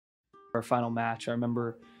Our final match, I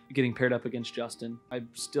remember getting paired up against Justin.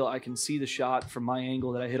 I can see the shot from my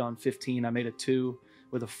angle that I hit on 15. I made a 2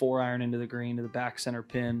 with a 4-iron into the green to the back center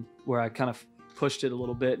pin, where I kind of pushed it a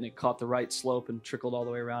little bit and it caught the right slope and trickled all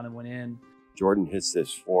the way around and went in. Jordan hits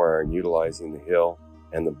this 4-iron utilizing the hill,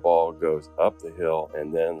 and the ball goes up the hill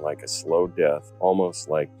and then like a slow death, almost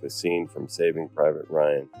like the scene from Saving Private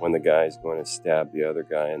Ryan when the guy's going to stab the other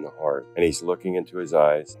guy in the heart. And he's looking into his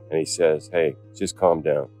eyes and he says, "Hey, just calm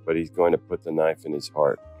down." But he's going to put the knife in his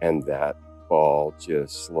heart. And that ball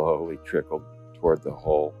just slowly trickled toward the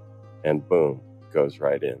hole and boom, goes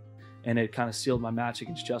right in. And it kind of sealed my match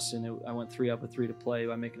against Justin. I went 3 up with 3 to play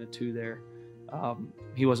by making a 2 there.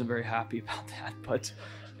 He wasn't very happy about that, but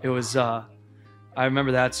it was, I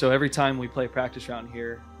remember that. So every time we play practice round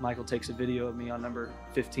here, Michael takes a video of me on number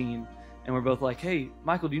 15, and we're both like, "Hey,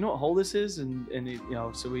 Michael, do you know what hole this is?" And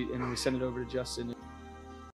so we send it over to Justin.